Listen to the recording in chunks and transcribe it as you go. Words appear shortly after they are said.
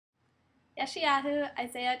Yeshayahu,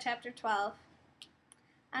 Isaiah chapter 12.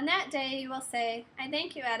 On that day you will say, I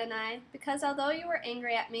thank you, Adonai, because although you were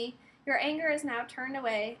angry at me, your anger is now turned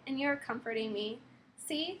away, and you are comforting me.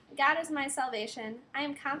 See, God is my salvation. I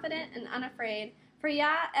am confident and unafraid, for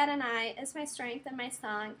Yah Adonai is my strength and my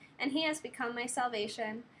song, and he has become my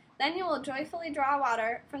salvation. Then you will joyfully draw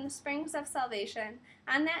water from the springs of salvation.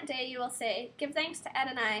 On that day you will say, Give thanks to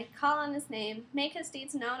Adonai, call on his name, make his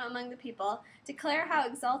deeds known among the people, declare how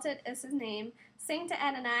exalted is his name, sing to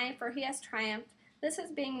Adonai, for he has triumphed. This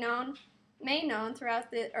is being made known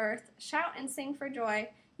throughout the earth. Shout and sing for joy,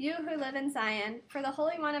 you who live in Zion, for the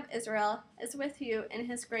Holy One of Israel is with you in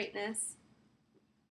his greatness.